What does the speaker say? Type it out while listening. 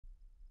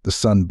The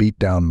sun beat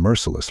down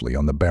mercilessly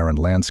on the barren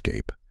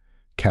landscape,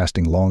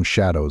 casting long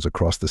shadows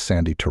across the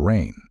sandy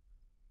terrain.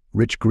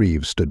 Rich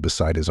Greaves stood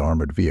beside his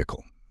armored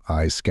vehicle,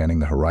 eyes scanning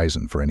the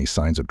horizon for any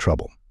signs of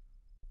trouble.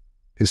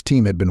 His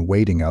team had been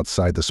waiting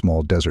outside the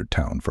small desert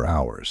town for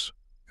hours,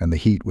 and the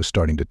heat was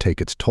starting to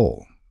take its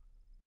toll.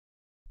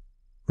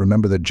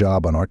 "Remember the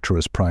job on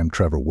Arcturus Prime?"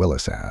 Trevor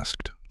Willis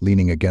asked,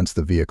 leaning against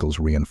the vehicle's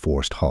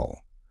reinforced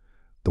hull.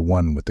 "The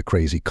one with the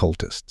crazy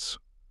cultists."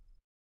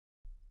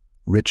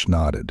 Rich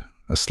nodded,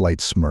 a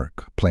slight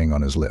smirk playing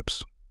on his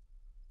lips.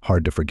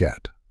 "Hard to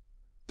forget.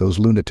 Those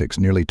lunatics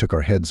nearly took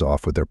our heads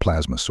off with their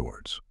plasma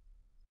swords."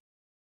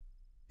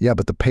 "Yeah,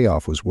 but the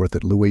payoff was worth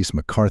it." Louis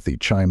McCarthy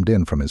chimed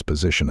in from his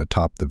position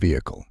atop the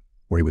vehicle,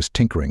 where he was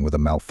tinkering with a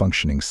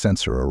malfunctioning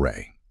sensor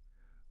array.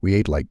 "We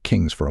ate like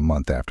kings for a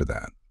month after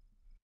that."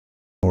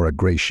 Nora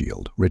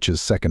Grayshield, Rich's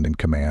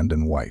second-in-command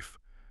and wife,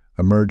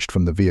 emerged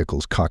from the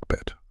vehicle's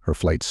cockpit, her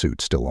flight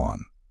suit still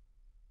on.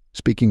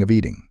 "Speaking of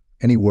eating,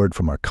 any word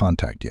from our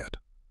contact yet?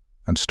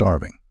 I'm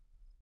starving."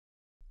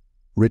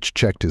 Rich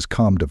checked his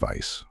comm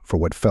device for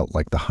what felt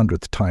like the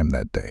 100th time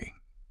that day.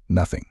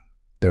 Nothing.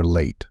 They're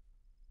late.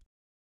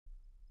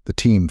 The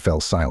team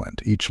fell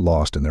silent, each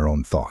lost in their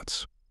own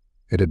thoughts.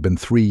 It had been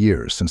 3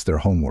 years since their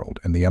homeworld,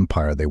 and the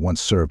empire they once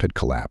served had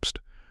collapsed,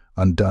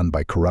 undone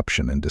by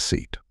corruption and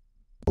deceit.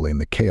 In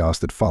the chaos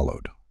that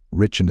followed,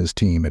 Rich and his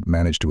team had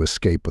managed to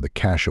escape with a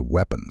cache of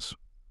weapons,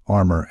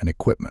 armor, and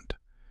equipment,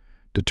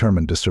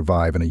 determined to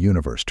survive in a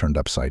universe turned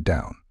upside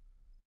down.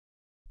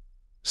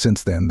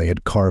 Since then, they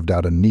had carved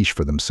out a niche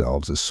for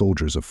themselves as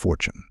soldiers of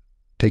fortune,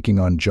 taking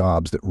on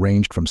jobs that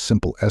ranged from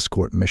simple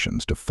escort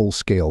missions to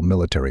full-scale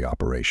military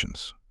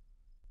operations.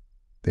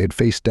 They had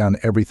faced down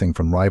everything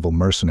from rival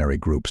mercenary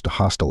groups to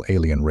hostile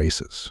alien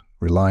races,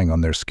 relying on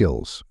their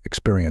skills,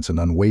 experience, and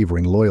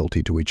unwavering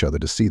loyalty to each other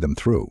to see them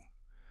through.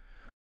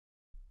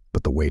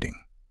 But the waiting.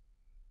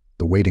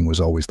 The waiting was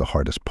always the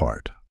hardest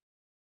part.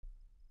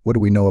 "What do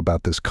we know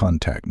about this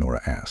contact?"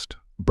 Nora asked,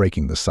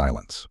 breaking the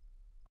silence.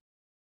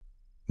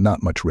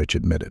 "Not much," Rich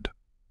admitted.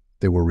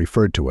 "They were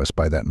referred to us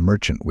by that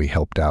merchant we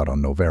helped out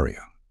on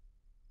Novaria.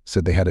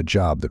 Said they had a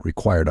job that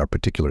required our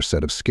particular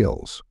set of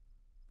skills."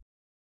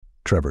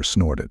 Trevor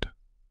snorted.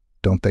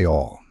 "Don't they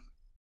all?"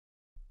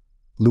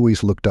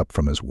 Louis looked up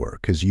from his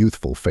work, his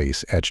youthful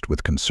face etched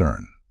with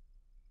concern.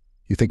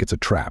 "You think it's a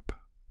trap?"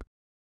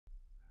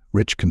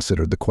 Rich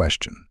considered the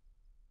question.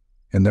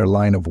 In their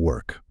line of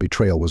work,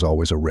 betrayal was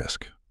always a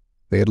risk.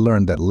 They had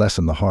learned that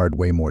lesson the hard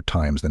way more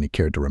times than he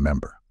cared to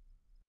remember.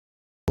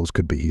 "Those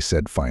could be," he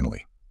said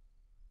finally.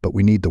 "But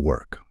we need the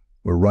work.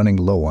 We're running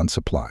low on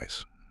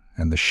supplies,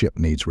 and the ship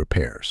needs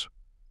repairs."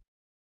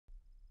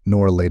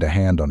 Nora laid a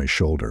hand on his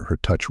shoulder, her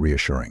touch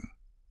reassuring.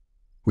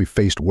 "We've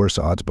faced worse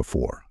odds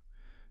before.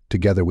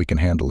 Together we can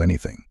handle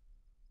anything."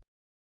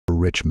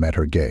 Rich met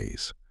her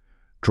gaze,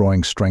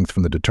 drawing strength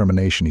from the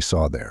determination he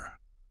saw there.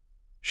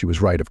 She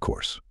was right, of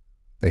course.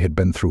 They had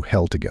been through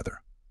hell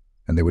together,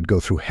 and they would go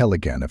through hell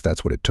again if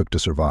that's what it took to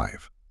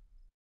survive.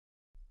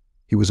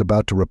 He was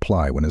about to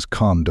reply when his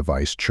comm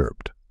device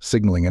chirped,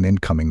 signaling an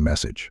incoming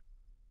message.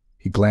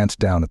 He glanced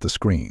down at the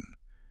screen,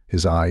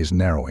 his eyes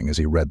narrowing as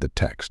he read the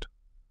text.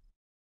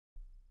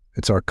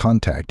 "It's our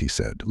contact," he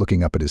said,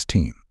 looking up at his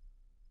team.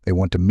 "They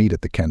want to meet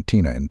at the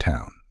cantina in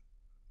town.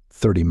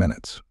 30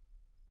 minutes.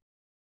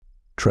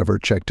 Trevor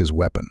checked his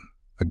weapon,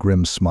 a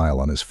grim smile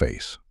on his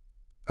face.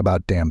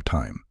 "About damn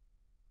time.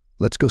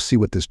 Let's go see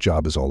what this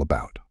job is all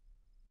about."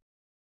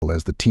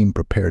 As the team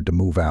prepared to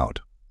move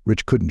out,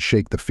 Rich couldn't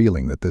shake the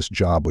feeling that this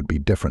job would be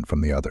different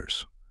from the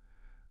others.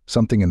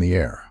 Something in the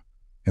air,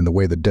 in the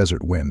way the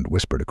desert wind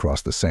whispered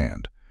across the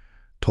sand,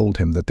 told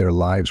him that their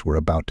lives were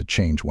about to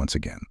change once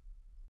again.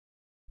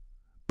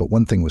 But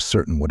one thing was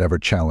certain: whatever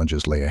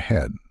challenges lay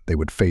ahead, they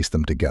would face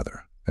them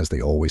together, as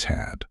they always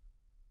had.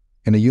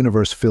 In a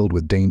universe filled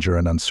with danger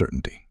and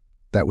uncertainty,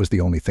 that was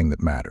the only thing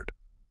that mattered.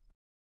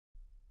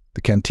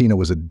 The cantina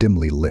was a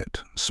dimly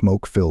lit,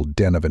 smoke-filled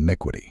den of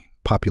iniquity,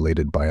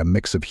 populated by a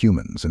mix of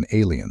humans and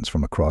aliens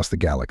from across the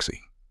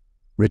galaxy.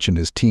 Rich and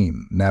his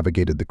team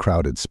navigated the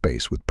crowded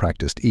space with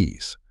practiced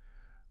ease,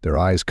 their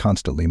eyes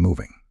constantly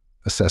moving,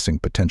 assessing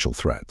potential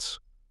threats.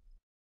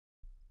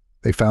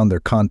 They found their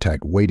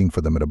contact waiting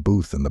for them at a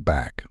booth in the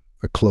back,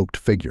 a cloaked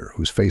figure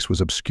whose face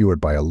was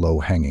obscured by a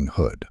low-hanging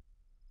hood.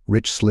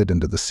 Rich slid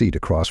into the seat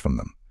across from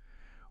them,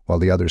 while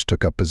the others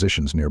took up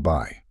positions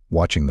nearby,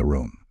 watching the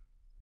room.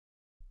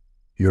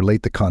 "You're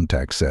late," the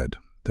contact said,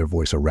 their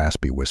voice a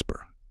raspy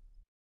whisper.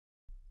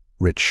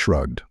 Rich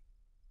shrugged.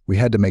 "We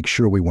had to make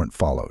sure we weren't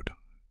followed.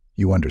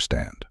 You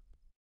understand."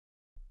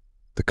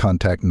 The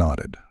contact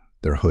nodded,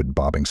 their hood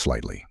bobbing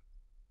slightly.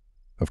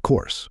 "Of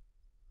course.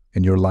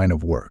 In your line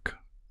of work,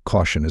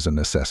 caution is a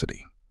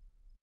necessity."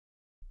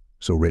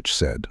 So Rich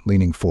said,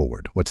 leaning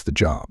forward, "What's the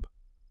job?"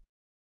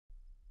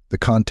 The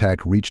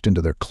contact reached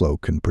into their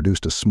cloak and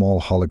produced a small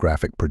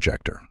holographic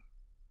projector.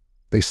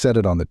 They set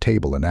it on the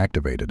table and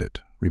activated it,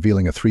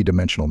 revealing a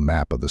 3-dimensional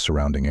map of the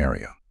surrounding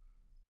area.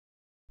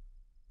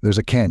 "There's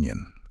a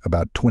canyon,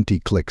 about 20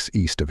 clicks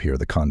east of here,"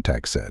 the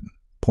contact said,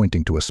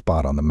 pointing to a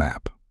spot on the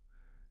map.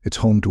 It's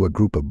home to a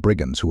group of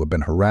brigands who have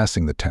been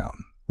harassing the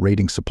town,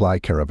 raiding supply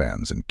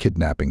caravans and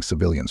kidnapping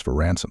civilians for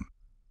ransom.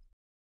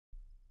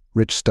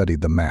 Rich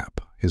studied the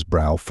map, his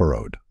brow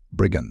furrowed.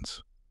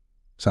 Brigands.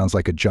 Sounds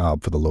like a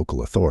job for the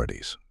local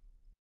authorities.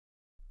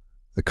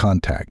 The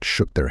contact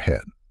shook their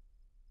head.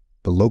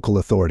 The local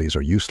authorities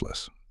are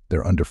useless.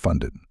 They're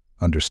underfunded,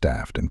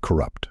 understaffed, and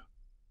corrupt.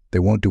 They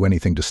won't do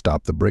anything to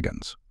stop the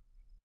brigands.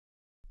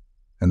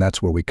 And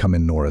that's where we come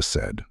in, Nora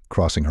said,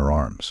 crossing her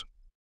arms.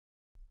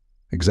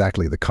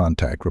 Exactly, the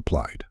contact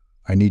replied.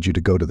 I need you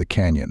to go to the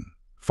canyon,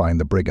 find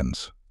the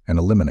brigands, and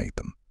eliminate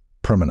them,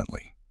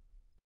 permanently.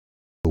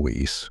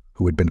 Luis,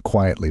 who had been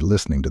quietly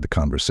listening to the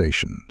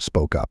conversation,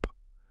 spoke up.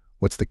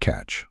 What's the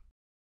catch?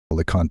 Well,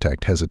 the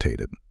contact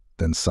hesitated,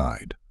 then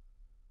sighed.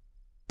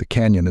 The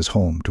canyon is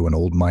home to an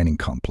old mining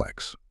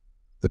complex.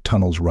 The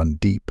tunnels run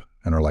deep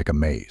and are like a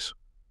maze.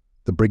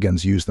 The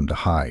brigands use them to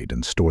hide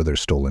and store their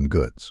stolen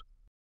goods.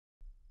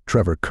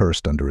 Trevor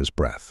cursed under his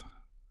breath.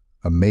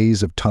 A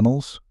maze of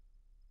tunnels?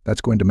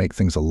 That's going to make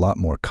things a lot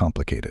more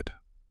complicated.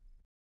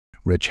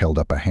 Rich held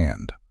up a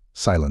hand,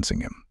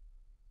 silencing him.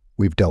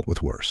 We've dealt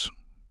with worse.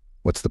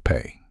 What's the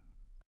pay?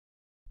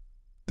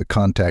 The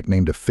contact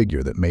named a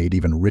figure that made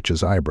even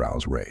Rich's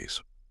eyebrows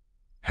raise.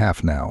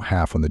 Half now,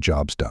 half when the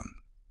job's done.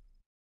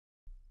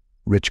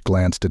 Rich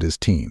glanced at his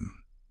team,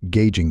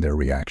 gauging their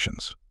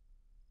reactions.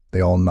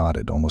 They all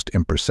nodded almost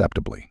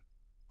imperceptibly.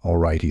 All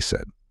right, he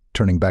said,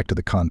 turning back to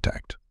the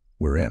contact.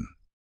 We're in.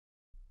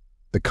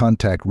 The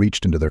contact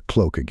reached into their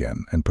cloak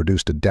again and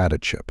produced a data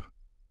chip.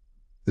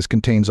 This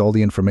contains all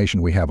the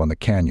information we have on the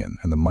canyon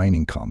and the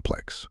mining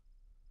complex.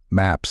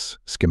 Maps,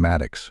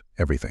 schematics,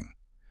 everything.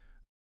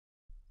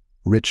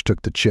 Rich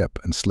took the chip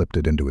and slipped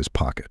it into his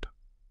pocket.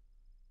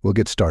 We'll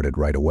get started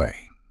right away.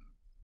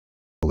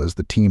 As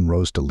the team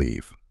rose to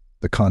leave,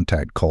 the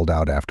contact called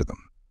out after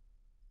them.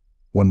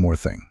 One more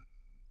thing.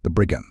 The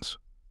brigands.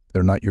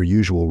 They're not your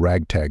usual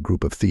ragtag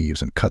group of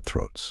thieves and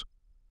cutthroats.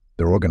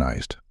 They're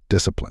organized,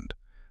 disciplined.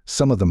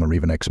 Some of them are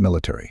even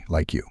ex-military,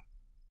 like you.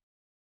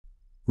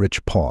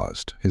 Rich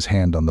paused, his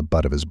hand on the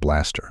butt of his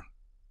blaster.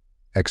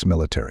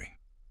 Ex-military.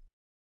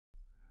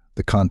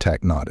 The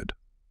contact nodded.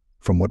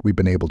 From what we've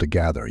been able to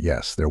gather,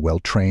 yes, they're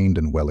well-trained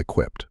and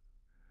well-equipped.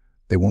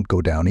 They won't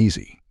go down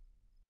easy.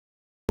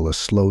 A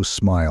slow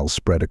smile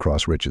spread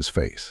across Rich's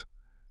face.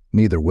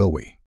 Neither will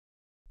we.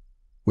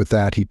 With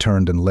that, he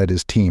turned and led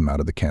his team out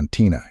of the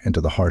cantina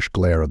into the harsh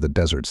glare of the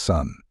desert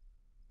sun.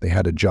 They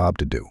had a job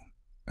to do,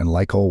 and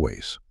like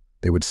always,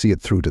 they would see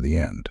it through to the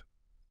end.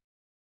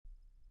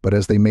 But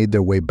as they made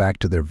their way back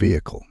to their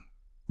vehicle,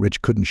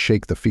 Rich couldn't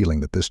shake the feeling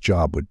that this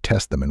job would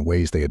test them in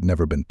ways they had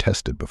never been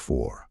tested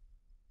before.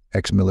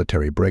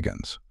 Ex-military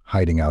brigands,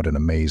 hiding out in a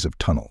maze of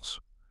tunnels.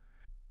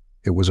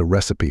 It was a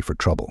recipe for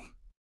trouble.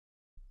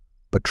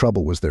 But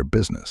trouble was their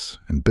business,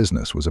 and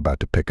business was about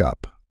to pick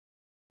up.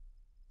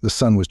 The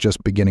sun was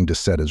just beginning to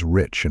set as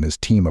Rich and his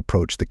team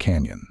approached the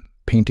canyon,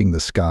 painting the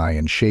sky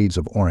in shades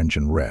of orange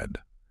and red.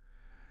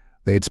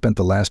 They had spent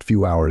the last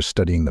few hours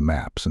studying the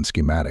maps and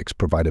schematics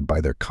provided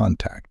by their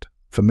contact,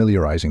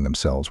 familiarizing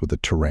themselves with the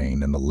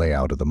terrain and the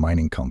layout of the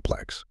mining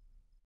complex.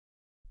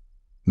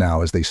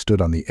 Now, as they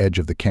stood on the edge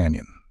of the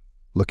canyon,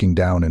 looking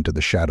down into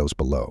the shadows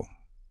below,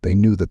 they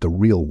knew that the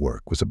real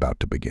work was about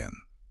to begin.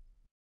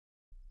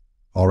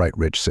 All right,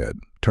 Rich said,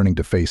 turning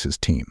to face his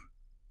team.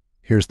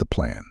 Here's the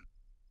plan.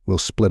 We'll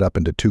split up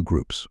into two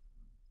groups.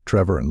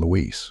 Trevor and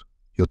Luis,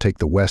 you'll take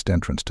the west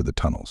entrance to the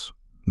tunnels.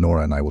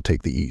 Nora and I will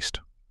take the east.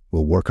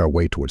 We'll work our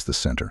way towards the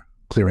center,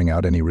 clearing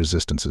out any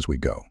resistance as we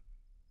go.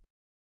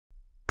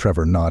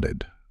 Trevor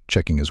nodded,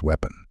 checking his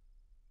weapon.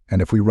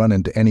 And if we run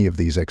into any of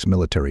these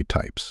ex-military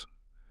types?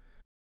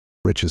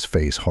 Rich's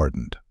face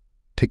hardened.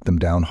 Take them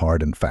down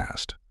hard and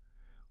fast.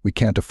 We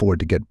can't afford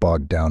to get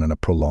bogged down in a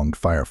prolonged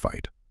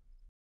firefight.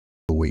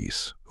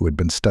 Luis, who had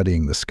been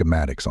studying the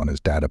schematics on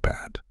his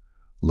datapad,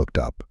 looked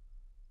up.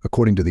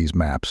 According to these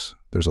maps,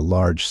 there's a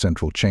large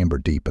central chamber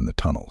deep in the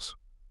tunnels.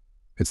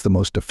 It's the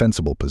most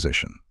defensible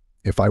position.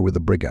 If I were the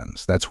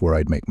brigands, that's where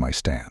I'd make my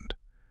stand.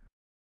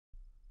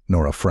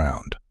 Nora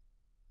frowned.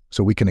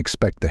 So we can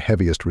expect the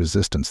heaviest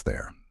resistance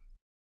there.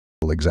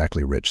 Well,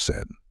 exactly, Rich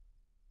said.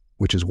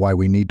 Which is why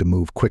we need to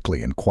move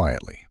quickly and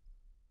quietly.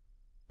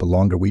 The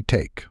longer we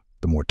take,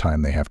 the more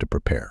time they have to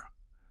prepare.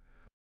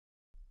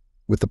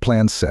 With the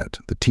plan set,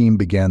 the team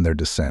began their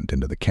descent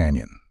into the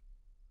canyon.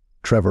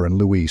 Trevor and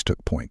Luis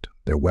took point,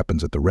 their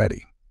weapons at the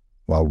ready,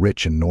 while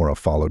Rich and Nora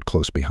followed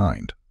close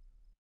behind.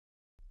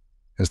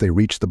 As they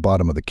reached the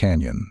bottom of the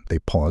canyon, they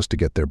paused to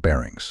get their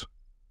bearings.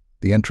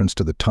 The entrance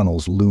to the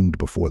tunnels loomed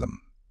before them,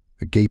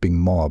 a gaping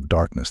maw of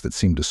darkness that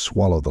seemed to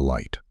swallow the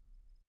light.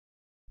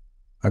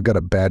 I've got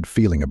a bad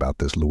feeling about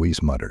this,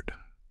 Luis muttered,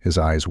 his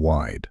eyes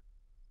wide.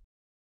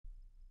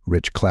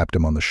 Rich clapped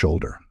him on the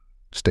shoulder.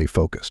 Stay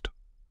focused.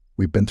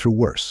 We've been through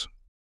worse.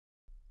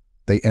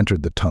 They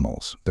entered the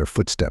tunnels, their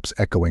footsteps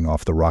echoing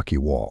off the rocky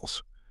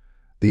walls.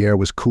 The air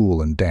was cool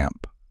and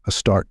damp, a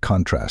stark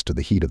contrast to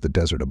the heat of the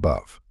desert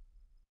above.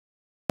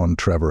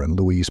 Trevor and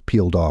Luis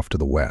peeled off to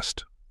the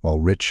west, while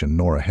Rich and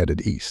Nora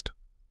headed east.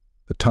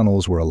 The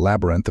tunnels were a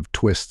labyrinth of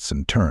twists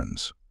and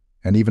turns,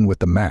 and even with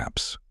the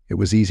maps, it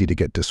was easy to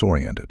get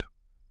disoriented.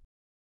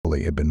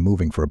 They had been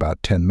moving for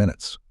about 10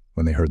 minutes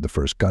when they heard the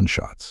first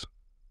gunshots.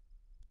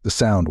 The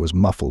sound was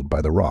muffled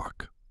by the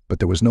rock, but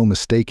there was no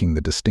mistaking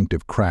the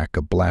distinctive crack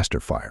of blaster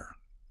fire.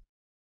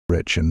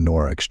 Rich and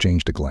Nora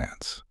exchanged a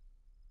glance.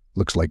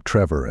 "Looks like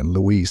Trevor and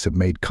Louise have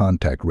made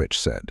contact," Rich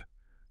said,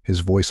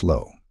 his voice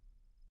low.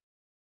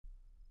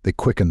 They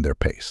quickened their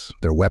pace,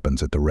 their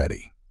weapons at the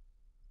ready.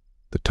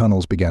 The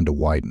tunnels began to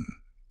widen,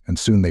 and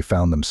soon they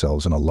found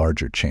themselves in a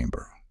larger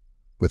chamber,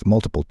 with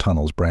multiple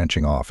tunnels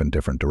branching off in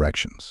different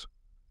directions.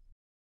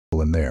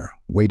 And there,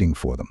 waiting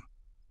for them,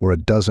 were a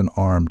dozen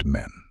armed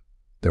men,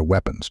 their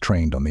weapons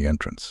trained on the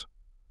entrance.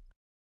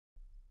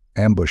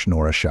 "Ambush,"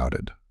 Nora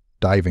shouted,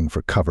 diving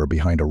for cover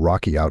behind a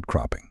rocky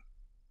outcropping.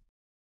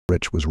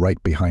 Rich was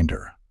right behind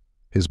her,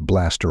 his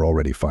blaster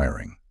already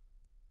firing.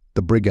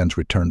 The brigands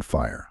returned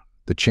fire,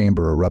 the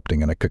chamber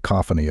erupting in a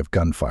cacophony of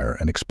gunfire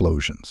and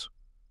explosions.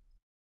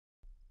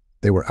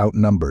 They were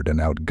outnumbered and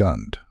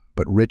outgunned,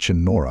 but Rich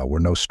and Nora were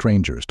no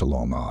strangers to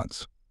long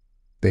odds.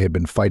 They had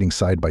been fighting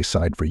side by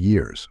side for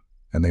years,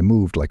 and they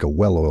moved like a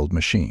well-oiled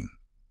machine.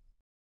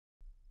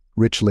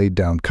 Rich laid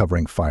down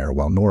covering fire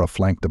while Nora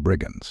flanked the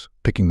brigands,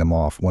 picking them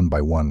off one by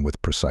one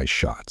with precise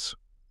shots.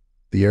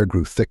 The air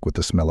grew thick with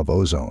the smell of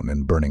ozone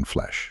and burning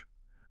flesh.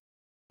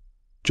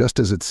 Just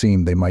as it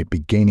seemed they might be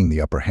gaining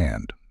the upper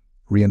hand,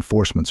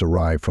 reinforcements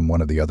arrived from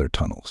one of the other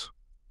tunnels.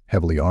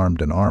 Heavily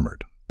armed and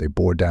armored, they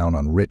bore down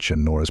on Rich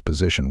and Nora's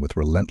position with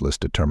relentless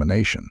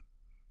determination.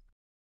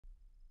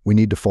 "We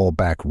need to fall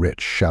back,"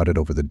 Rich shouted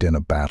over the din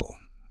of battle.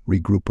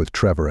 "Regroup with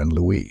Trevor and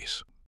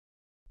Louise."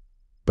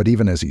 But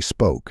even as he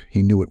spoke,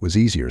 he knew it was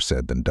easier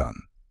said than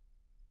done.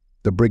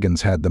 The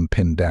brigands had them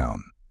pinned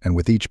down, and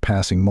with each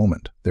passing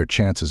moment, their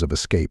chances of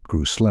escape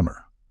grew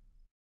slimmer.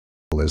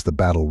 As the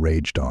battle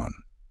raged on,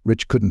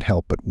 Rich couldn't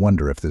help but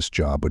wonder if this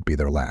job would be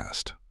their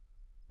last.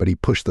 But he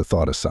pushed the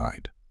thought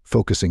aside,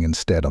 focusing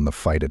instead on the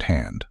fight at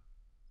hand.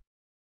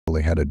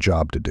 They had a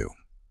job to do,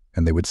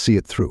 and they would see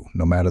it through,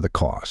 no matter the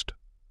cost.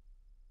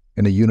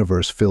 In a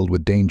universe filled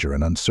with danger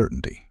and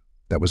uncertainty,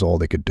 that was all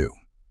they could do.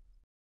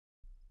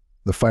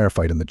 The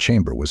firefight in the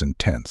chamber was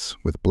intense,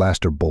 with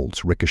blaster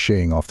bolts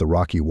ricocheting off the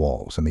rocky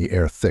walls and the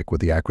air thick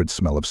with the acrid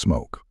smell of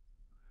smoke.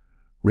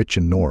 Rich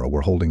and Nora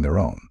were holding their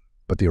own,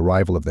 but the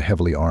arrival of the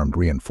heavily armed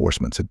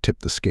reinforcements had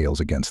tipped the scales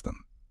against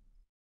them.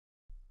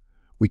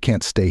 "We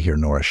can't stay here,"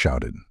 Nora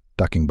shouted,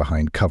 ducking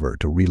behind cover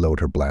to reload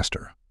her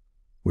blaster.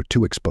 "We're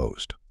too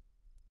exposed."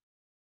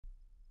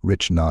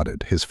 Rich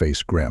nodded, his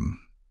face grim.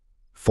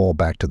 "Fall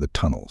back to the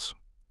tunnels.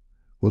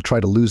 We'll try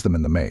to lose them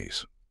in the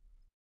maze."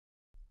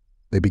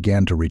 They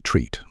began to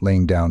retreat,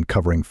 laying down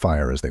covering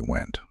fire as they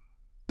went.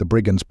 The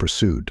brigands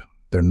pursued,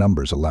 their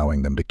numbers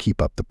allowing them to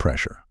keep up the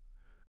pressure.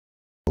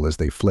 As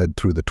they fled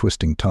through the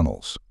twisting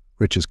tunnels,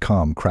 Rich's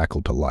calm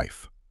crackled to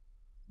life.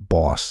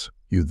 "Boss,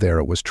 you there?"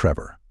 It was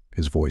Trevor,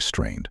 his voice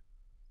strained.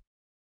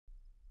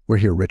 "We're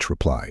here," Rich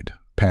replied,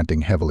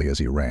 panting heavily as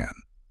he ran.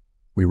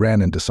 "We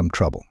ran into some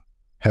trouble.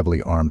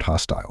 Heavily armed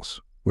hostiles.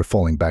 We're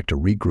falling back to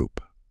regroup."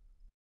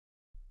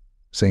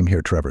 "Same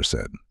here," Trevor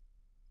said.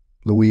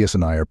 "Louise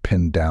and I are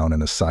pinned down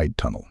in a side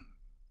tunnel.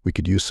 We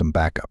could use some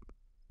backup."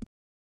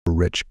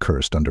 Rich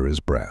cursed under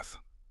his breath.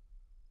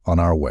 "On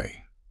our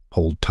way.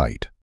 Hold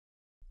tight."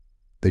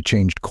 They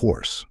changed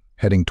course,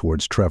 heading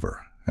towards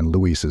Trevor and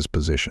Louise's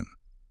position.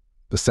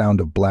 The sound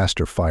of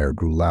blaster fire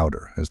grew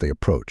louder as they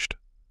approached,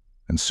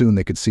 and soon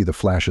they could see the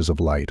flashes of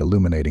light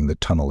illuminating the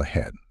tunnel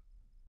ahead.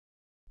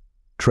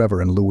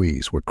 Trevor and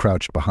Louise were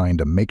crouched behind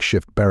a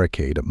makeshift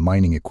barricade of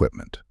mining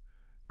equipment,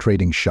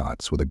 trading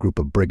shots with a group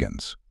of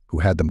brigands who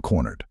had them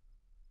cornered.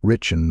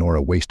 Rich and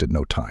Nora wasted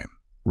no time,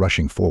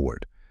 rushing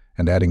forward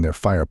and adding their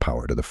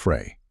firepower to the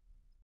fray.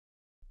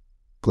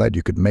 "Glad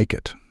you could make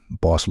it,"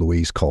 Boss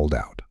Louise called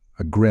out,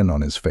 a grin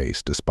on his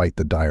face despite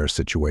the dire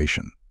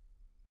situation.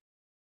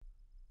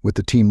 With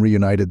the team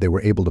reunited, they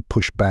were able to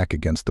push back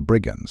against the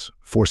brigands,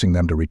 forcing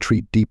them to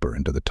retreat deeper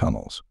into the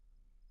tunnels.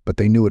 But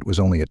they knew it was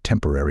only a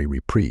temporary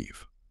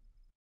reprieve.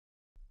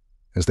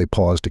 As they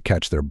paused to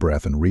catch their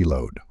breath and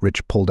reload,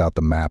 Rich pulled out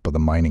the map of the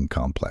mining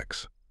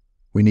complex.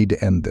 "We need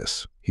to end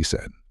this," he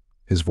said,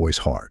 his voice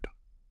hard.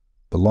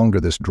 "The longer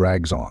this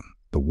drags on,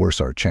 the worse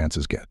our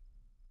chances get."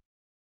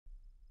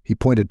 He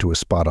pointed to a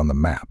spot on the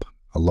map,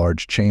 a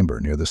large chamber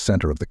near the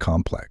center of the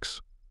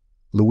complex.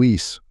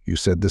 "Louise, you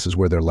said this is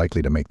where they're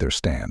likely to make their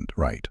stand,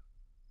 right?"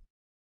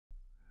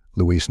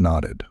 Louise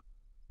nodded.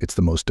 "It's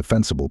the most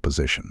defensible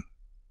position.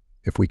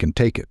 If we can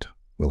take it,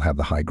 we'll have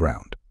the high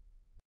ground."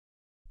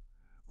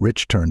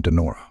 Rich turned to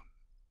Nora.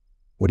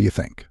 "What do you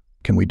think?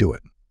 Can we do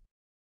it?"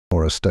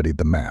 Nora studied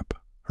the map,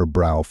 her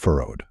brow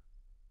furrowed.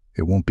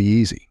 "It won't be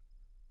easy.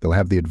 They'll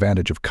have the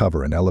advantage of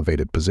cover in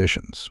elevated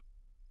positions.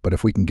 But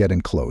if we can get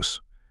in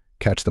close,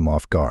 catch them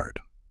off guard,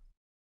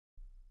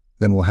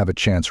 then we'll have a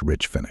chance,"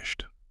 Rich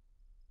finished.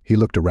 He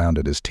looked around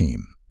at his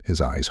team, his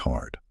eyes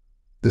hard.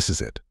 "This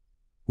is it.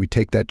 We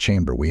take that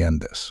chamber, we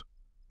end this,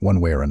 one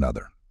way or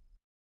another."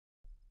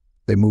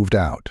 They moved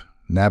out,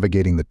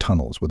 navigating the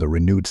tunnels with a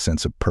renewed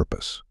sense of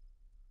purpose.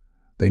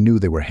 They knew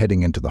they were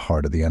heading into the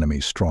heart of the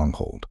enemy's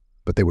stronghold,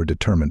 but they were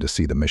determined to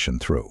see the mission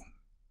through.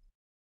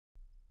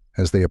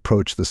 As they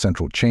approached the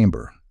central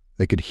chamber,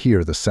 they could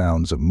hear the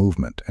sounds of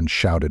movement and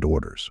shouted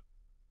orders.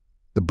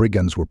 The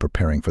brigands were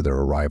preparing for their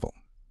arrival.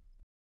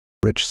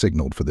 Rich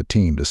signaled for the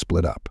team to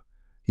split up,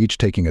 each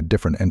taking a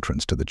different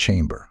entrance to the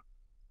chamber.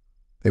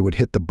 They would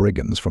hit the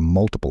brigands from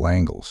multiple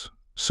angles,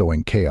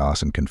 sowing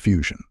chaos and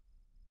confusion.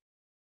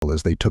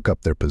 As they took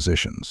up their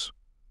positions,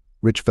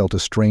 Rich felt a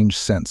strange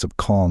sense of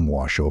calm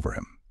wash over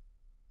him.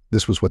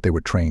 This was what they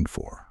were trained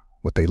for,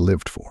 what they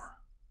lived for.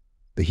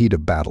 The heat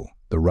of battle,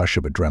 the rush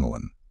of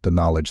adrenaline, the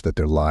knowledge that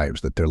their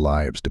lives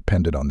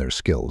depended on their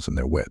skills and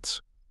their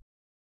wits.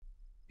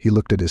 He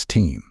looked at his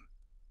team,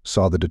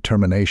 saw the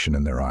determination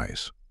in their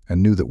eyes,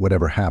 and knew that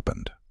whatever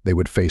happened, they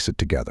would face it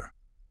together.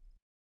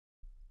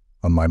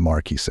 "On my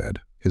mark," he said,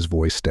 his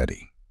voice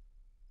steady.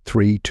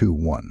 3, 2,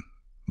 1,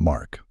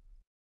 mark.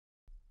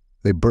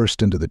 They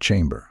burst into the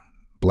chamber,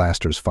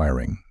 blasters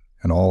firing,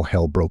 and all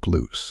hell broke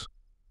loose.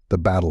 The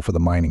battle for the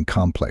mining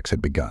complex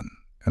had begun,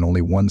 and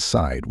only one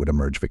side would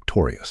emerge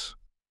victorious.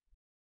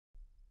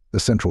 The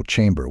central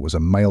chamber was a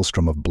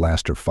maelstrom of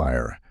blaster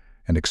fire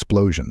and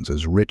explosions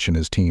as Rich and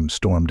his team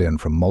stormed in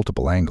from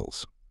multiple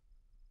angles.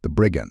 The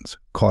brigands,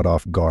 caught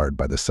off guard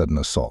by the sudden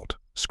assault,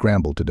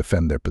 scrambled to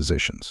defend their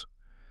positions.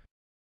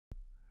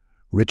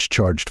 Rich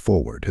charged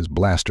forward, his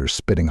blaster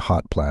spitting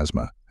hot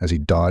plasma as he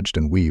dodged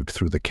and weaved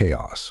through the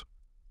chaos.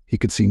 He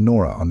could see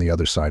Nora on the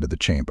other side of the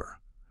chamber,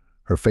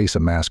 her face a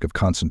mask of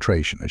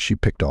concentration as she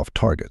picked off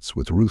targets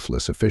with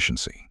ruthless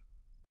efficiency.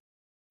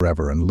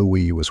 Trevor and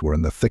Louise were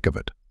in the thick of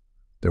it,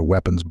 their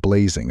weapons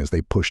blazing as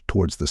they pushed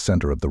towards the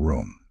center of the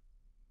room.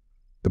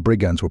 The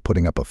brigands were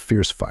putting up a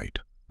fierce fight,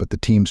 but the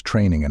team's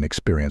training and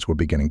experience were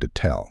beginning to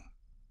tell.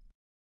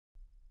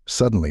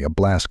 Suddenly, a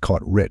blast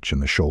caught Rich in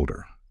the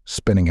shoulder,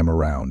 spinning him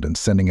around and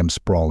sending him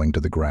sprawling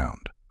to the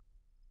ground.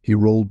 He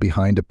rolled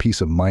behind a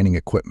piece of mining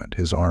equipment,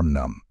 his arm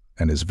numb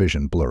and his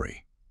vision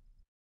blurry.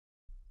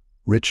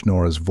 Rich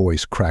Nora's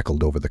voice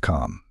crackled over the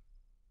comm.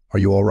 "Are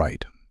you all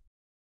right?"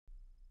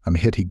 "I'm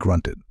hit," he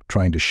grunted,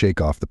 trying to shake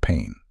off the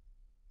pain.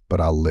 "But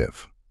I'll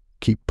live.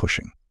 Keep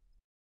pushing."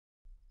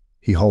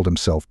 He hauled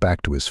himself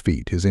back to his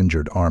feet, his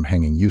injured arm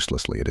hanging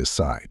uselessly at his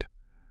side.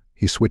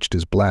 He switched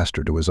his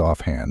blaster to his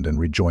offhand and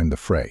rejoined the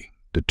fray,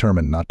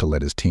 determined not to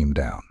let his team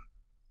down.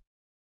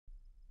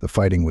 The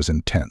fighting was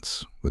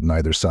intense, with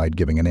neither side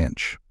giving an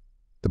inch.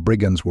 The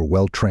brigands were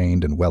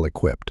well-trained and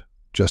well-equipped,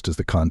 just as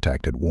the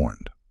contact had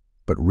warned,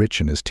 but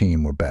Rich and his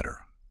team were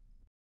better.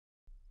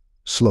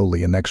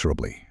 Slowly,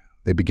 inexorably,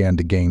 they began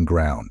to gain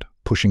ground,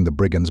 pushing the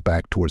brigands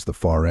back towards the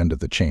far end of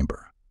the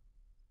chamber.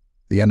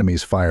 The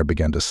enemy's fire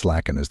began to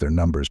slacken as their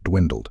numbers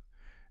dwindled,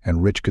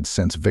 and Rich could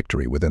sense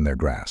victory within their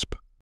grasp.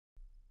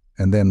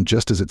 And then,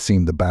 just as it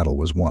seemed the battle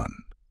was won,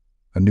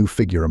 a new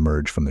figure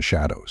emerged from the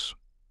shadows.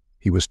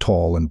 He was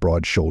tall and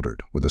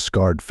broad-shouldered, with a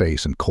scarred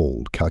face and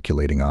cold,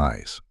 calculating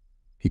eyes.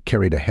 He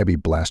carried a heavy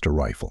blaster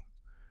rifle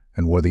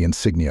and wore the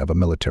insignia of a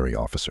military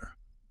officer.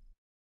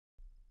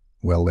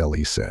 "Well,"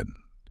 he said,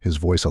 his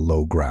voice a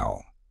low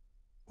growl.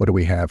 "What do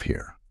we have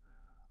here?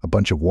 A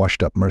bunch of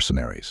washed-up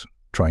mercenaries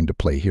trying to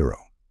play hero."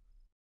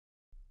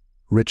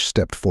 Rich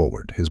stepped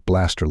forward, his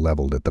blaster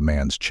leveled at the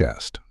man's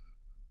chest.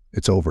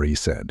 "It's over," he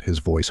said, his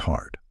voice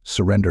hard.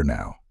 "Surrender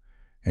now,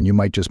 and you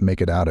might just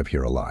make it out of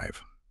here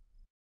alive."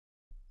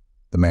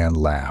 The man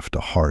laughed, a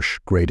harsh,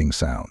 grating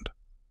sound.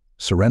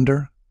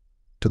 "Surrender?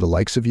 To the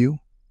likes of you?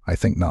 I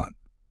think not."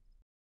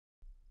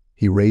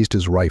 He raised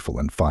his rifle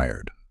and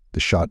fired, the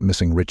shot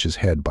missing Rich's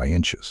head by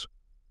inches.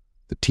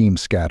 The team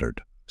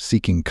scattered,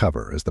 seeking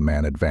cover as the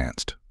man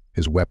advanced,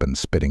 his weapon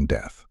spitting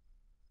death.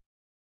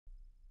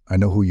 "I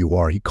know who you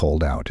are," he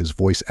called out, his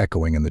voice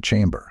echoing in the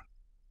chamber.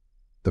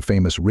 "The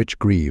famous Rich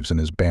Greaves and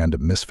his band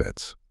of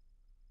misfits.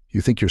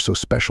 You think you're so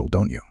special,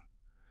 don't you?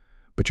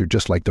 But you're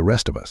just like the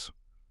rest of us.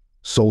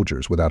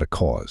 Soldiers without a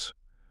cause,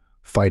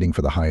 fighting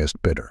for the highest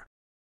bidder."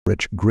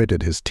 Rich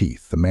gritted his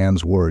teeth, the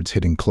man's words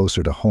hitting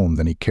closer to home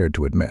than he cared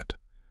to admit.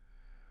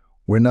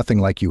 "We're nothing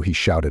like you," he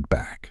shouted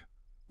back.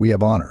 "We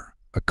have honor,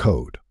 a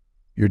code.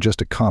 You're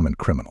just a common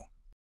criminal."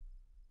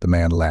 The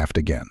man laughed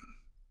again.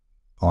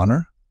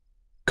 "Honor?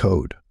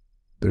 Code?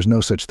 There's no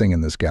such thing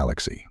in this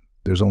galaxy.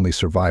 There's only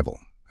survival,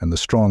 and the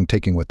strong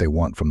taking what they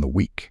want from the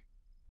weak."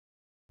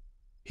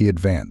 He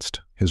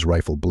advanced, his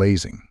rifle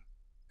blazing,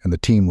 and the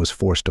team was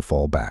forced to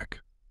fall back.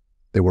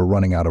 They were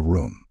running out of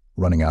room,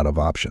 running out of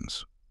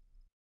options.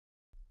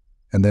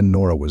 And then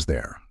Nora was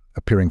there,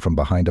 appearing from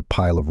behind a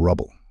pile of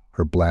rubble,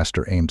 her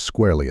blaster aimed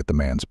squarely at the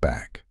man's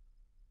back.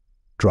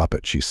 "Drop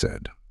it," she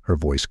said, her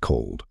voice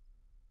cold.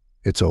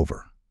 "It's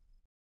over."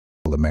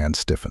 The man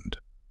stiffened,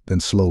 then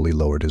slowly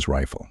lowered his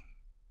rifle.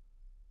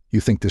 "You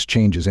think this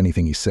changes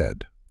anything?" he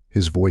said,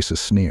 his voice a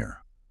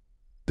sneer.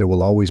 "There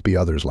will always be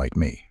others like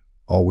me,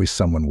 always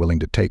someone willing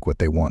to take what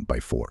they want by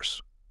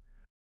force."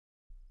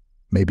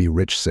 "Maybe,"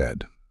 Rich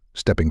said,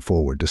 stepping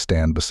forward to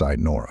stand beside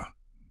Nora.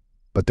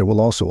 "But there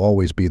will also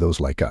always be those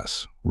like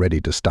us,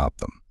 ready to stop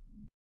them."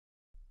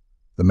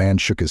 The man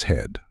shook his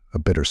head, a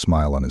bitter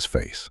smile on his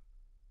face.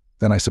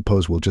 Then I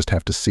suppose we'll just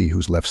have to see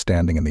who's left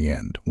standing in the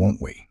end,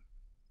 won't we?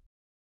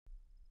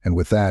 And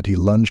with that, he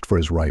lunged for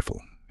his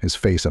rifle, his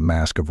face a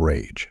mask of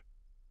rage.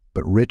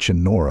 But Rich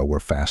and Nora were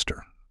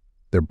faster.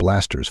 Their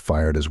blasters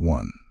fired as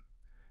one,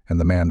 and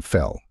the man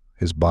fell,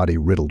 his body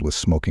riddled with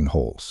smoking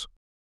holes.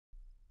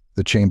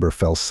 The chamber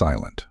fell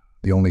silent,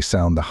 the only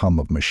sound the hum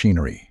of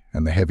machinery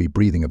and the heavy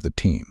breathing of the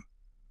team.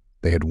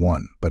 They had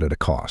won, but at a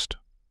cost.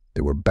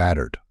 They were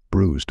battered,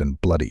 bruised, and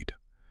bloodied,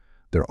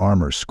 their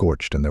armor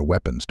scorched and their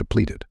weapons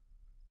depleted.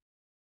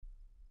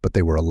 But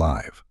they were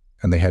alive,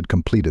 and they had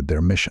completed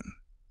their mission.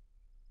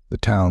 The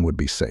town would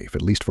be safe,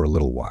 at least for a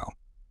little while.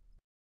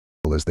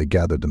 As they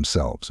gathered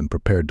themselves and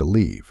prepared to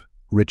leave,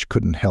 Rich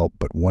couldn't help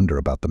but wonder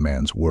about the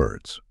man's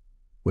words.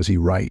 Was he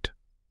right?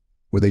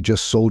 Were they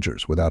just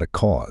soldiers without a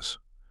cause,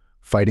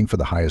 fighting for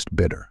the highest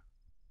bidder?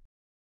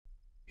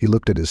 He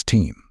looked at his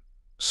team,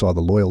 saw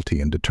the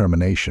loyalty and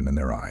determination in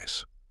their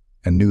eyes,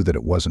 and knew that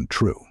it wasn't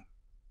true.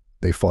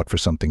 They fought for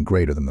something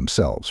greater than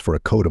themselves, for a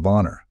code of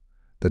honor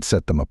that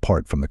set them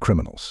apart from the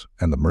criminals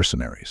and the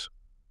mercenaries.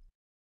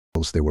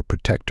 They were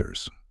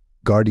protectors,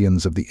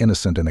 guardians of the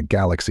innocent in a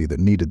galaxy that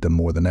needed them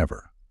more than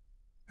ever.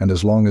 And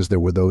as long as there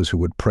were those who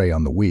would prey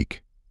on the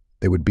weak,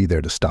 they would be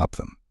there to stop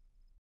them.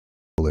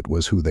 It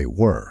was who they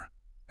were,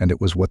 and it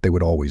was what they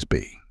would always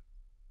be.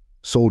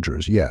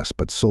 Soldiers, yes,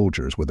 but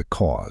soldiers with a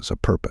cause, a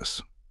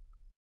purpose.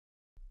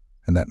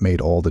 And that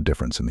made all the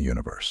difference in the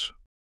universe.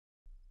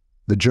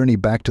 The journey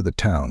back to the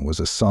town was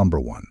a somber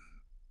one,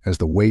 as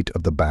the weight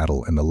of the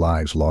battle and the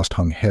lives lost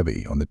hung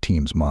heavy on the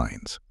team's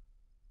minds.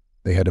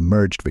 They had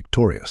emerged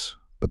victorious,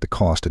 but the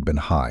cost had been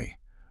high,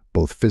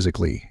 both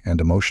physically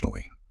and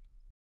emotionally.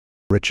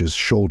 Rich's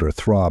shoulder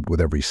throbbed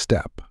with every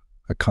step,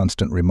 a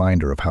constant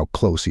reminder of how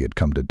close he had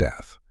come to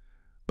death.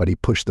 But he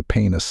pushed the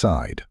pain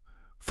aside,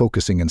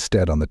 focusing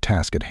instead on the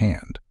task at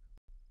hand.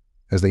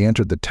 As they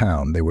entered the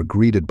town, they were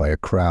greeted by a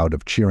crowd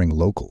of cheering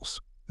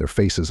locals, their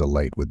faces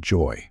alight with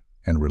joy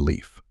and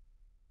relief.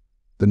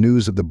 The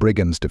news of the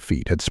brigands'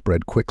 defeat had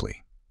spread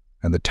quickly,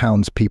 and the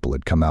townspeople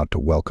had come out to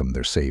welcome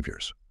their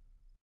saviors.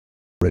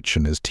 Rich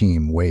and his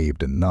team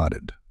waved and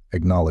nodded,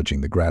 acknowledging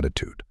the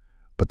gratitude,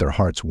 but their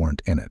hearts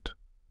weren't in it.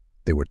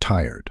 They were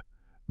tired,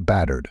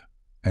 battered,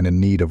 and in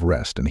need of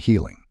rest and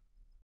healing.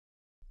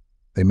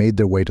 They made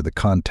their way to the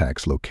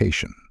contact's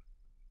location,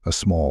 a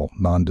small,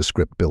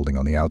 nondescript building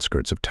on the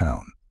outskirts of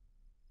town.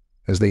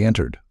 As they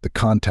entered, the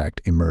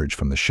contact emerged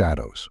from the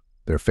shadows,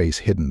 their face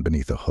hidden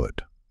beneath a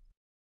hood.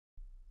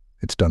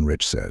 "It's done,"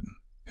 Rich said,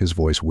 his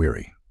voice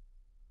weary.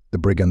 "The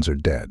brigands are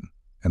dead,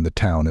 and the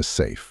town is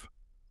safe."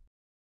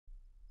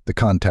 The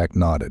contact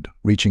nodded,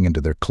 reaching into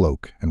their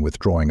cloak and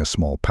withdrawing a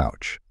small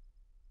pouch.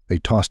 They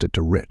tossed it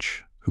to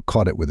Rich, who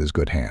caught it with his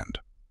good hand.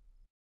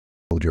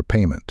 "Hold your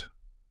payment."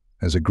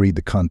 As agreed,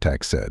 the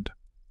contact said,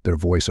 their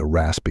voice a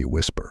raspy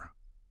whisper.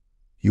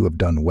 "You have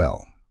done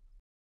well."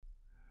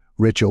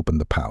 Rich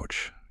opened the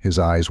pouch, his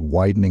eyes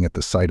widening at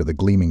the sight of the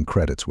gleaming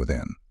credits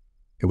within.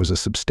 It was a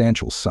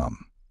substantial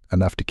sum,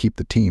 enough to keep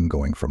the team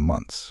going for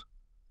months.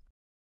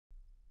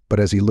 But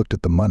as he looked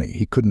at the money,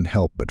 he couldn't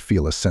help but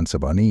feel a sense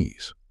of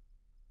unease.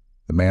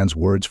 The man's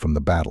words from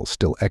the battle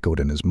still echoed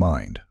in his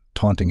mind,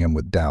 taunting him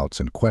with doubts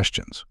and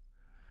questions.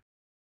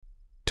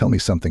 "Tell me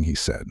something," he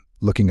said,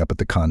 looking up at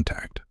the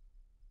contact.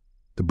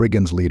 The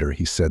brigands' leader,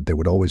 he said there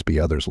would always be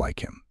others like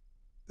him,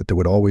 that there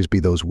would always be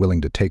those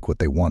willing to take what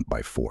they want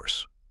by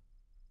force.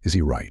 Is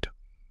he right?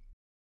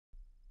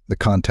 The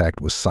contact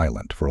was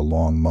silent for a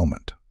long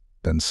moment,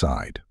 then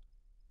sighed.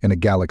 In a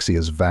galaxy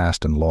as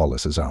vast and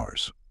lawless as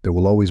ours, there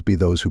will always be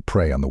those who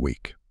prey on the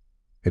weak.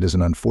 It is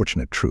an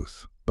unfortunate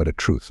truth, but a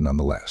truth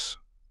nonetheless.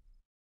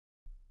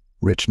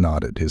 Rich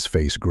nodded, his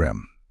face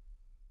grim.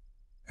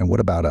 "And what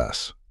about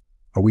us?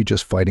 Are we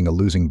just fighting a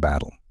losing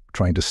battle,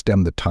 trying to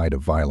stem the tide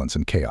of violence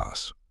and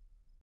chaos?"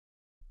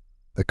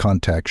 The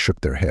contact shook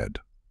their head.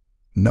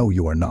 "No,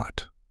 you are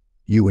not.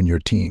 You and your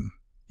team,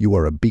 you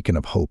are a beacon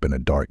of hope in a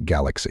dark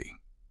galaxy.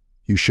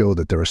 You show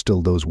that there are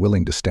still those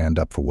willing to stand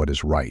up for what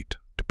is right,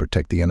 to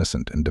protect the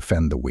innocent and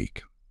defend the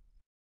weak."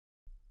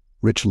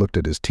 Rich looked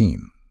at his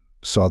team,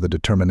 saw the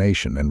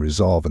determination and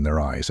resolve in their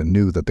eyes, and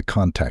knew that the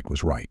contact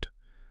was right.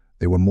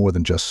 They were more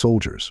than just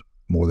soldiers,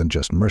 more than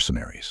just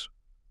mercenaries.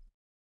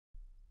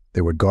 They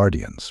were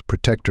guardians,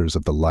 protectors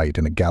of the light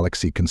in a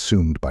galaxy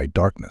consumed by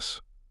darkness.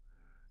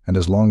 And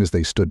as long as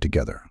they stood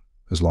together,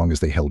 as long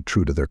as they held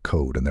true to their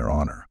code and their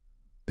honor,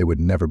 they would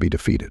never be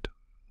defeated.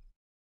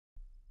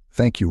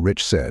 "Thank you,"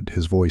 Rich said,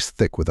 his voice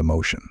thick with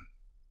emotion.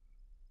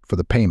 "For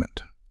the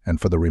payment, and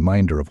for the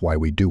reminder of why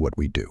we do what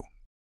we do."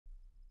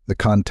 The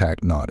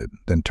contact nodded,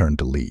 then turned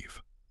to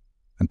leave.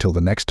 "Until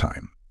the next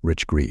time,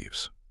 Rich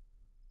grieves.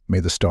 May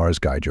the stars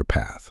guide your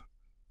path."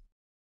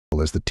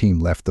 As the team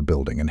left the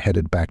building and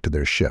headed back to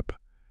their ship,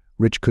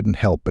 Rich couldn't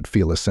help but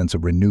feel a sense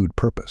of renewed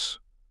purpose.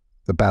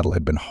 The battle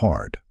had been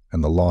hard,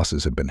 and the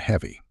losses had been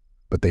heavy,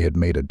 but they had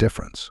made a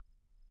difference.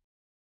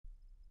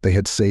 They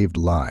had saved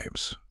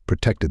lives,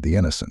 protected the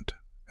innocent,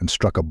 and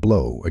struck a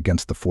blow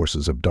against the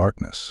forces of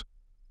darkness.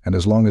 And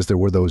as long as there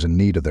were those in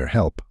need of their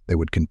help, they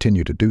would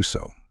continue to do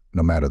so,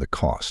 no matter the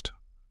cost.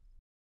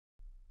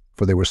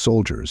 For they were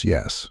soldiers,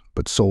 yes,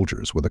 but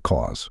soldiers with a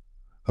cause,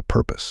 a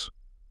purpose,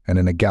 and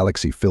in a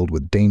galaxy filled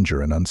with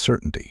danger and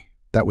uncertainty,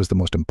 that was the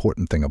most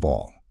important thing of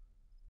all.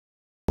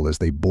 As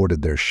they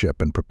boarded their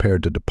ship and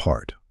prepared to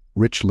depart,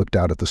 Rich looked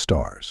out at the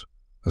stars,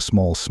 a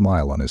small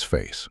smile on his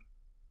face.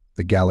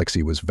 The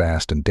galaxy was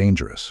vast and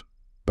dangerous,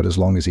 but as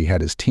long as he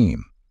had his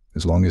team,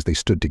 as long as they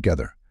stood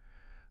together,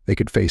 they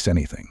could face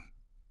anything.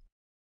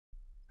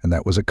 And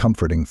that was a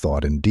comforting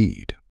thought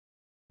indeed.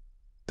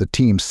 The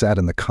team sat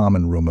in the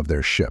common room of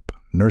their ship,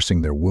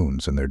 nursing their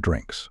wounds and their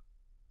drinks.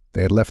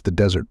 They had left the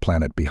desert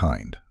planet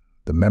behind,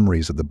 the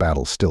memories of the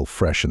battle still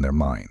fresh in their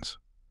minds.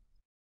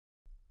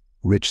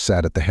 Rich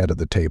sat at the head of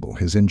the table,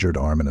 his injured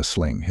arm in a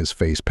sling, his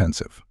face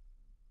pensive.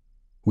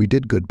 "We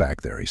did good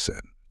back there," he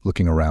said,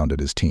 looking around at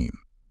his team.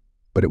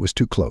 "But it was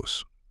too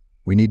close.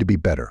 We need to be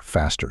better,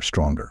 faster,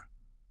 stronger."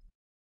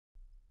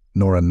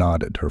 Nora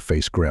nodded, her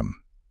face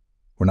grim.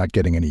 "We're not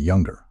getting any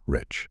younger,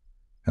 Rich,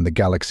 and the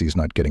galaxy's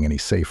not getting any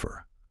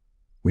safer.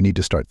 We need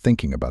to start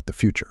thinking about the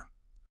future."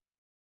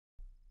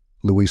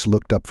 Luis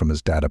looked up from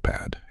his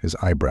datapad, his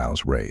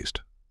eyebrows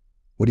raised.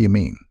 "What do you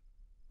mean?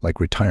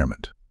 Like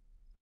retirement?"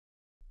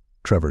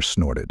 Trevor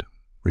snorted.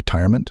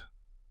 "Retirement?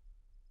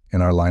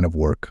 In our line of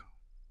work,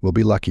 we'll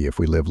be lucky if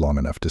we live long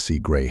enough to see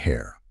gray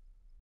hair."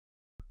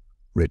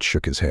 Rich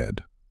shook his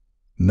head.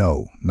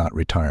 "No, not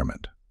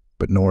retirement.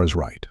 But Nora's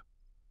right.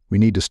 We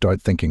need to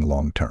start thinking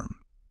long-term.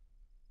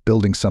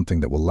 Building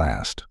something that will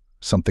last,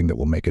 something that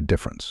will make a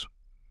difference."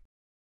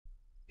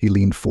 He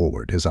leaned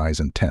forward, his eyes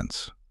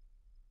intense.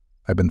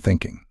 "I've been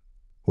thinking,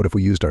 what if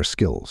we used our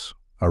skills,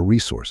 our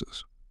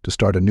resources, to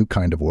start a new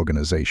kind of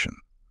organization?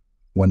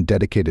 One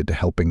dedicated to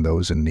helping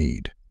those in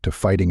need, to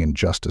fighting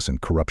injustice and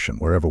corruption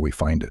wherever we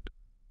find it."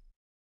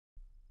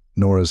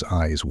 Nora's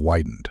eyes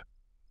widened.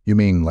 "You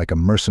mean like a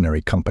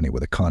mercenary company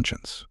with a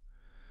conscience?"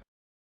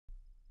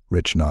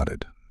 Rich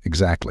nodded.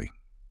 "Exactly.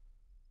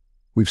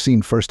 We've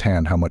seen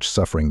firsthand how much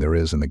suffering there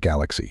is in the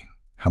galaxy,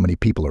 how many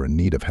people are in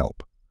need of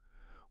help.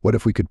 What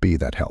if we could be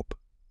that help?"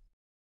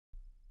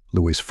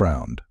 Luis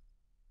frowned.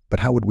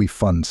 "But how would we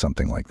fund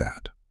something like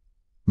that?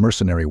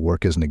 Mercenary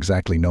work isn't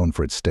exactly known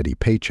for its steady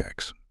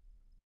paychecks."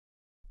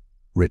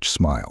 Rich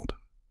smiled.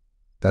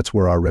 "That's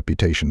where our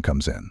reputation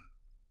comes in.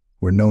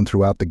 We're known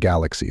throughout the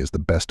galaxy as the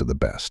best of the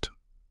best.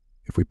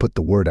 If we put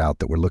the word out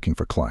that we're looking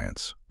for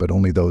clients, but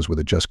only those with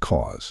a just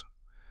cause,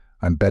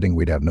 I'm betting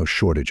we'd have no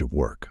shortage of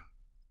work."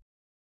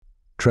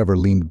 Trevor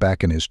leaned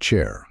back in his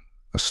chair,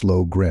 a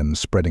slow grin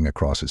spreading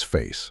across his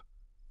face.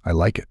 "I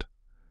like it.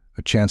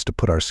 A chance to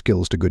put our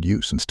skills to good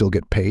use and still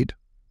get paid?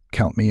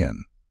 Count me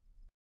in."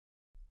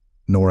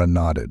 Nora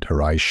nodded,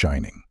 her eyes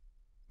shining.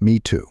 "Me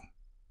too.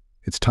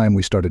 It's time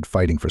we started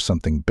fighting for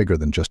something bigger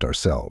than just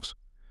ourselves."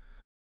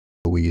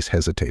 Luis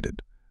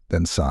hesitated,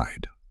 then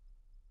sighed.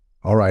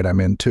 "All right, I'm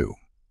in too,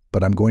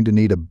 but I'm going to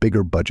need a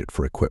bigger budget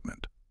for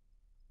equipment.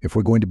 If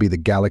we're going to be the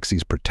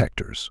galaxy's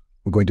protectors,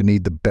 we're going to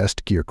need the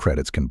best gear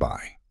credits can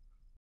buy."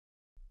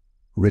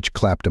 Rich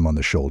clapped him on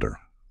the shoulder,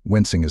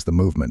 wincing as the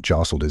movement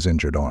jostled his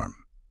injured arm.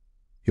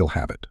 "You'll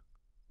have it.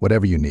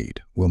 Whatever you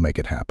need, we'll make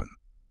it happen."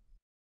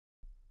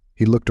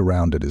 He looked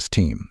around at his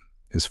team,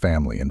 his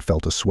family, and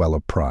felt a swell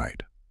of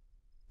pride.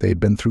 They had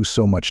been through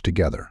so much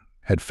together,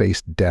 had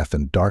faced death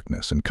and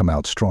darkness and come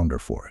out stronger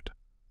for it.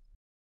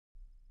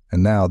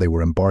 And now they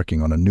were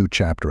embarking on a new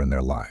chapter in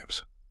their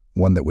lives,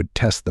 one that would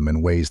test them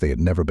in ways they had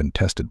never been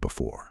tested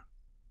before.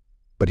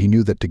 But he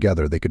knew that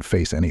together they could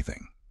face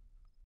anything.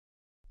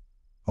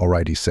 "All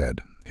right," he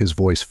said, his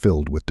voice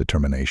filled with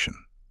determination.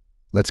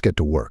 "Let's get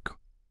to work.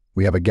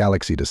 We have a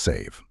galaxy to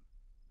save."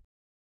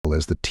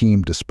 As the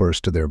team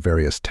dispersed to their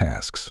various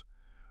tasks,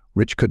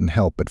 Rich couldn't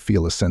help but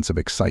feel a sense of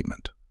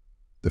excitement.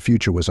 The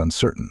future was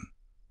uncertain,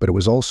 but it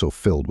was also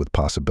filled with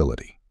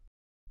possibility.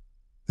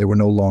 They were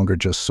no longer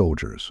just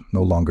soldiers,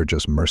 no longer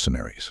just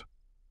mercenaries.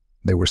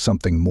 They were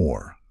something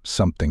more,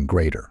 something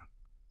greater.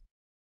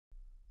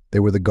 They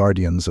were the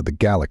guardians of the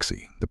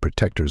galaxy, the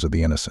protectors of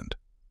the innocent.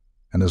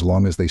 And as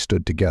long as they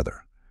stood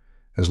together,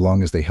 as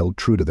long as they held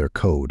true to their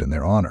code and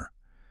their honor,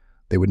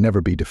 they would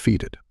never be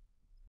defeated.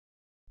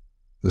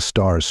 The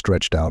stars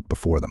stretched out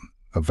before them,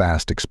 a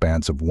vast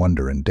expanse of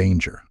wonder and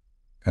danger,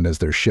 and as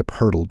their ship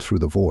hurtled through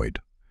the void,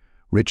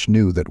 Rich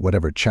knew that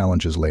whatever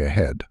challenges lay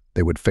ahead,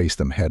 they would face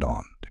them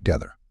head-on,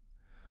 together.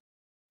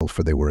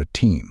 For they were a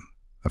team,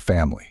 a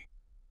family,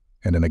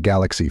 and in a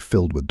galaxy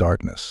filled with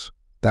darkness,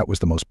 that was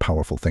the most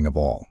powerful thing of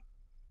all.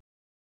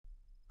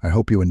 I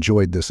hope you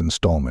enjoyed this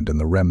installment in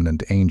the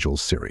Remnant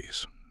Angels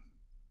series.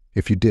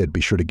 If you did,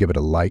 be sure to give it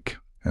a like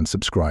and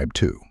subscribe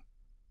too.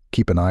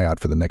 Keep an eye out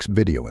for the next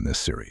video in this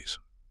series.